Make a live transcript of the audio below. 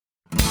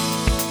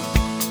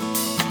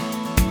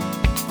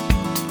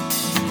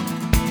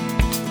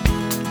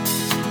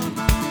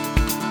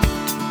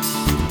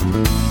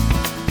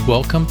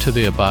Welcome to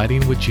the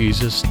Abiding with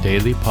Jesus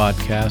Daily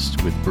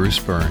Podcast with Bruce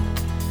Byrne.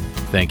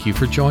 Thank you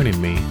for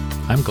joining me.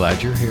 I'm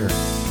glad you're here.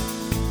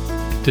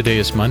 Today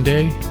is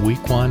Monday,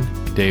 Week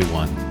 1, Day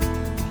 1.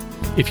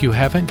 If you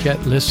haven't yet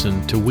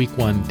listened to Week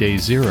 1, Day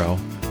 0,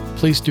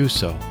 please do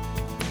so.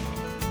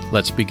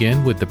 Let's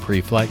begin with the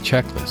pre-flight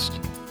checklist.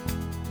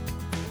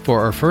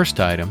 For our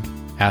first item,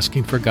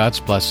 asking for God's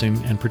blessing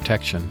and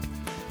protection,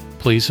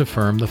 please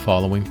affirm the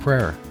following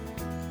prayer.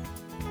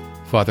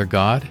 Father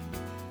God,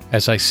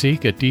 as I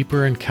seek a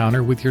deeper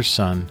encounter with your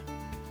Son,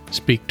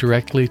 speak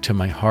directly to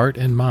my heart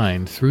and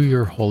mind through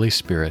your Holy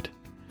Spirit.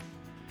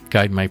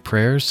 Guide my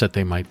prayers that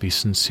they might be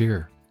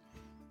sincere.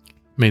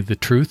 May the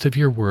truth of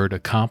your word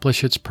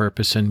accomplish its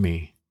purpose in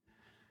me.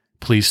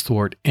 Please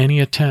thwart any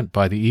attempt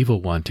by the evil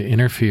one to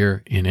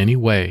interfere in any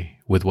way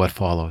with what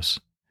follows.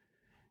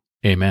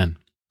 Amen.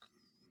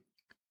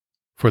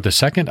 For the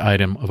second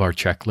item of our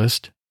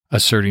checklist,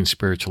 asserting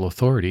spiritual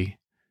authority,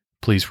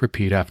 please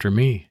repeat after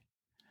me.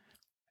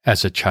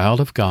 As a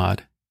child of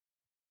God,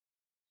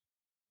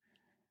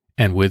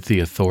 and with the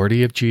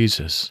authority of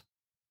Jesus,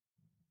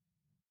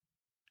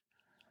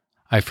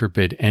 I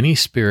forbid any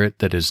spirit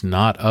that is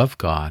not of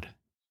God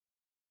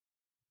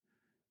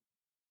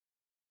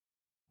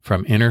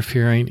from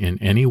interfering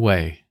in any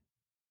way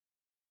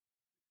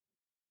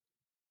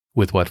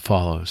with what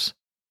follows.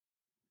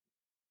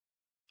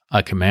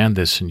 I command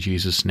this in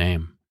Jesus'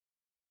 name.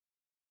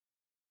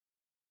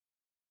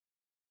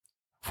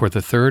 For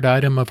the third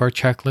item of our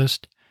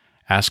checklist,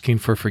 asking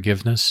for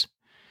forgiveness,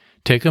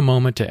 take a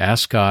moment to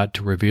ask God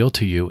to reveal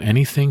to you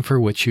anything for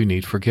which you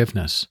need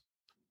forgiveness.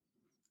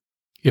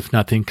 If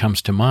nothing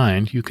comes to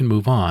mind, you can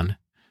move on,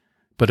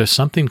 but if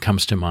something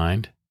comes to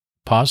mind,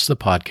 pause the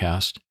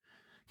podcast,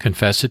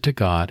 confess it to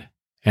God,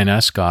 and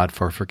ask God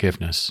for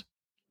forgiveness.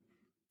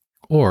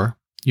 Or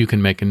you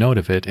can make a note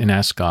of it and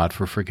ask God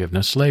for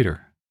forgiveness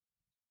later.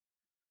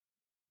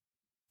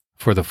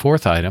 For the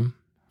fourth item,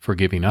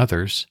 forgiving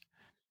others,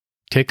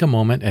 take a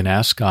moment and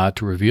ask God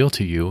to reveal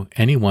to you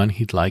anyone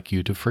He'd like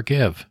you to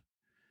forgive.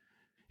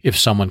 If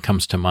someone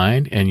comes to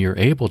mind and you're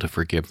able to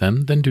forgive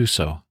them, then do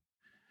so.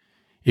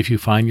 If you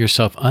find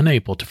yourself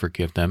unable to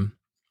forgive them,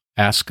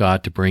 ask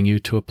God to bring you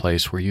to a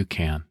place where you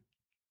can.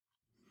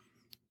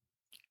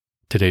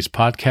 Today's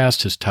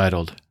podcast is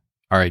titled,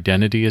 Our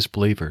Identity as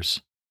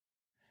Believers.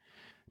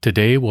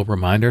 Today we'll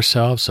remind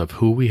ourselves of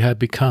who we have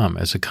become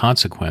as a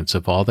consequence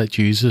of all that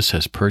Jesus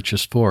has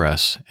purchased for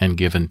us and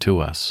given to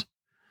us.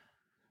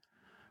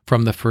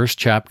 From the first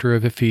chapter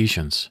of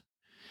Ephesians,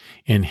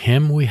 in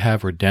Him we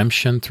have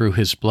redemption through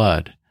His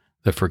blood,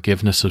 the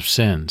forgiveness of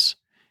sins,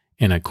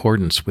 in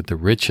accordance with the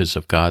riches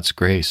of God's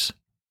grace.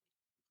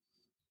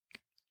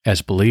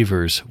 As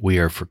believers, we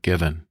are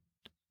forgiven.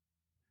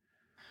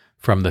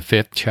 From the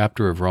 5th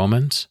chapter of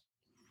Romans,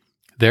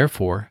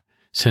 therefore,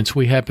 since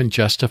we have been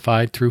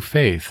justified through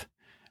faith,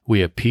 we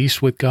have peace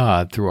with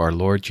God through our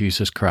Lord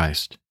Jesus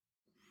Christ.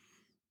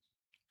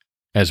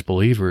 As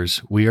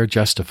believers, we are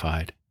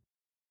justified.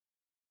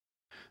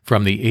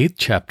 From the 8th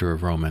chapter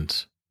of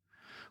Romans,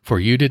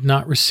 for you did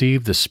not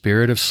receive the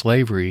spirit of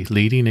slavery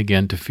leading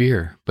again to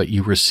fear, but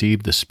you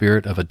received the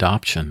spirit of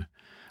adoption,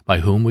 by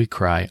whom we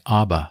cry,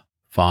 Abba,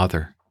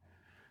 Father.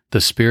 The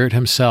Spirit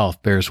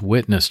Himself bears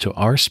witness to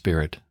our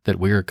spirit that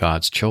we are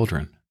God's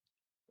children.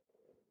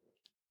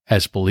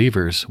 As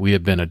believers, we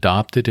have been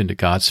adopted into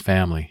God's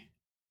family.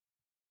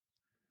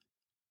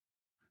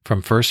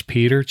 From 1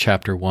 Peter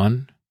chapter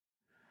 1,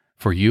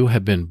 for you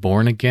have been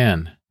born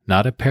again,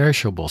 not of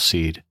perishable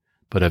seed,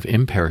 but of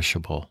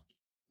imperishable.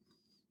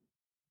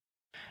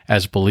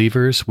 As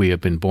believers, we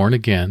have been born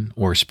again,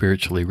 or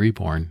spiritually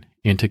reborn,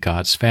 into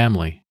God's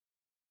family.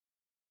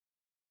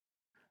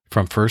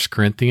 From 1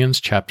 Corinthians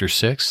chapter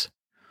 6,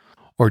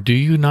 or do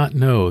you not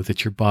know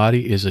that your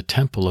body is a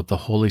temple of the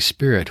Holy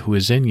Spirit who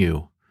is in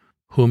you,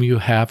 whom you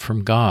have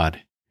from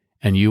God,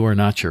 and you are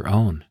not your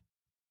own?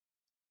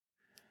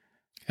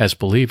 As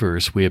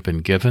believers, we have been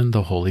given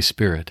the Holy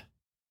Spirit.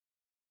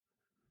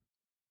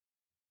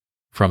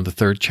 From the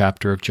 3rd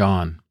chapter of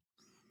John,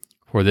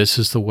 for this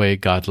is the way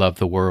God loved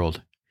the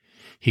world.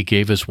 He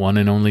gave His one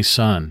and only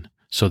Son,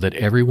 so that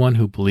everyone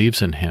who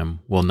believes in Him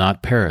will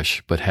not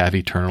perish but have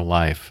eternal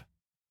life.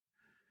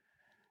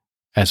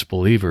 As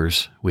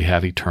believers, we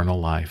have eternal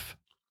life.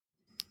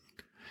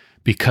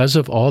 Because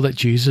of all that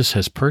Jesus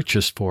has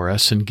purchased for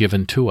us and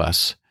given to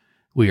us,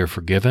 we are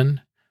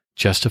forgiven,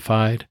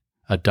 justified,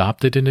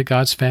 adopted into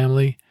God's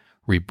family,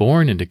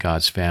 reborn into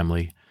God's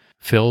family,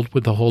 filled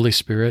with the Holy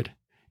Spirit,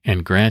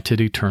 and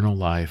granted eternal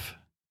life.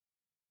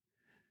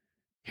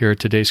 Here are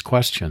today's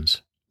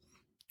questions.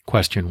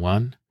 Question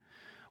 1.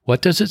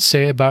 What does it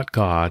say about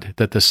God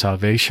that the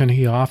salvation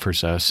He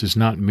offers us is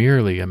not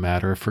merely a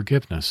matter of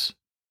forgiveness?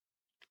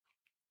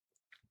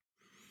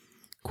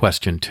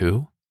 Question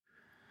 2.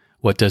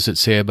 What does it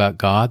say about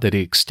God that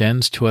He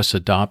extends to us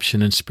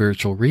adoption and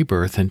spiritual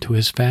rebirth into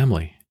His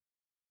family?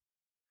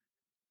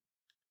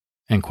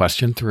 And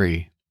question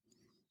 3.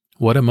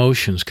 What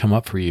emotions come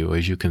up for you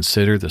as you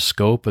consider the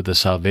scope of the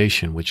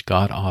salvation which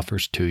God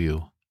offers to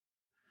you?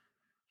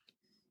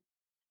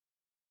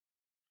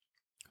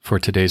 For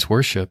today's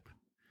worship,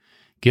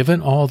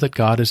 given all that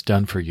God has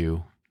done for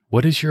you,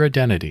 what is your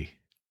identity?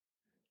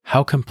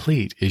 How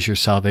complete is your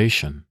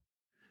salvation?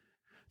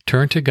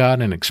 Turn to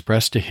God and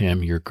express to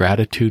Him your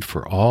gratitude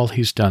for all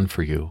He's done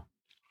for you.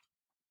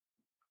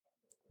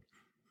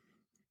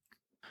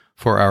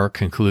 For our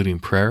concluding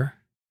prayer,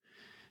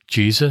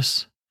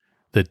 Jesus,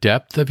 the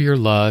depth of your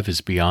love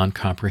is beyond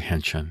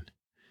comprehension.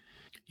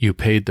 You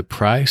paid the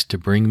price to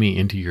bring me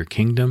into your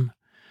kingdom,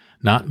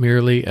 not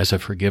merely as a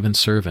forgiven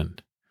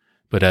servant,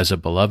 but as a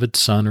beloved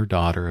son or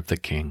daughter of the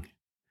King.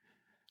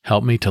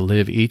 Help me to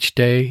live each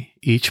day,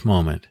 each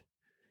moment,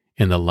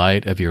 in the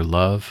light of your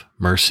love,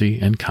 mercy,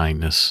 and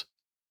kindness.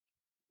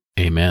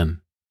 Amen.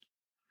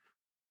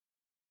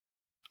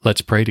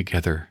 Let's pray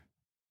together.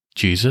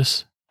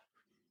 Jesus,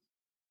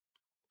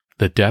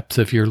 the depth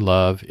of your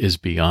love is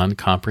beyond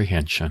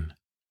comprehension.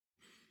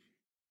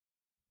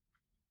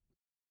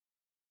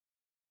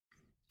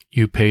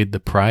 You paid the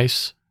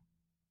price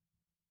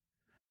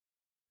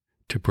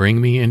to bring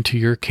me into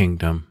your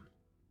kingdom,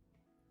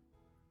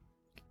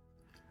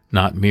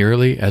 not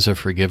merely as a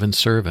forgiven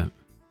servant,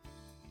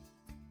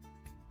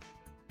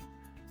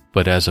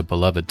 but as a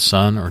beloved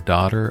son or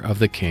daughter of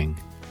the King.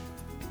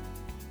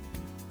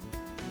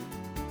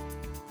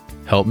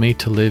 Help me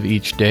to live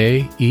each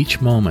day,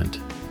 each moment,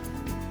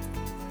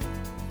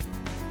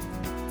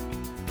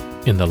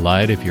 in the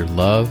light of your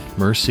love,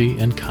 mercy,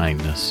 and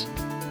kindness.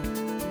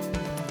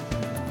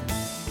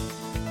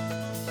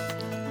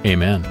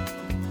 Amen.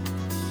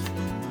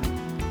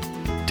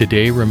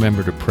 Today,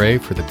 remember to pray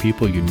for the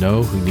people you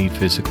know who need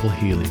physical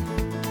healing.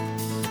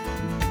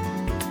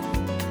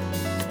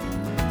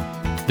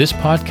 This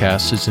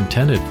podcast is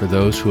intended for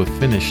those who have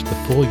finished the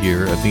full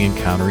year of the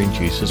Encountering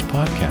Jesus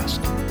podcast.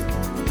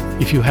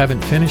 If you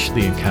haven't finished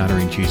the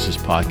Encountering Jesus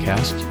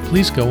podcast,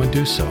 please go and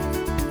do so.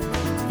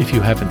 If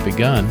you haven't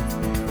begun,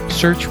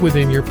 search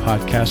within your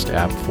podcast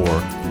app for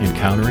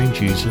Encountering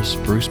Jesus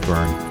Bruce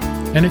Byrne,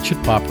 and it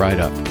should pop right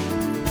up.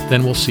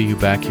 Then we'll see you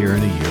back here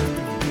in a year.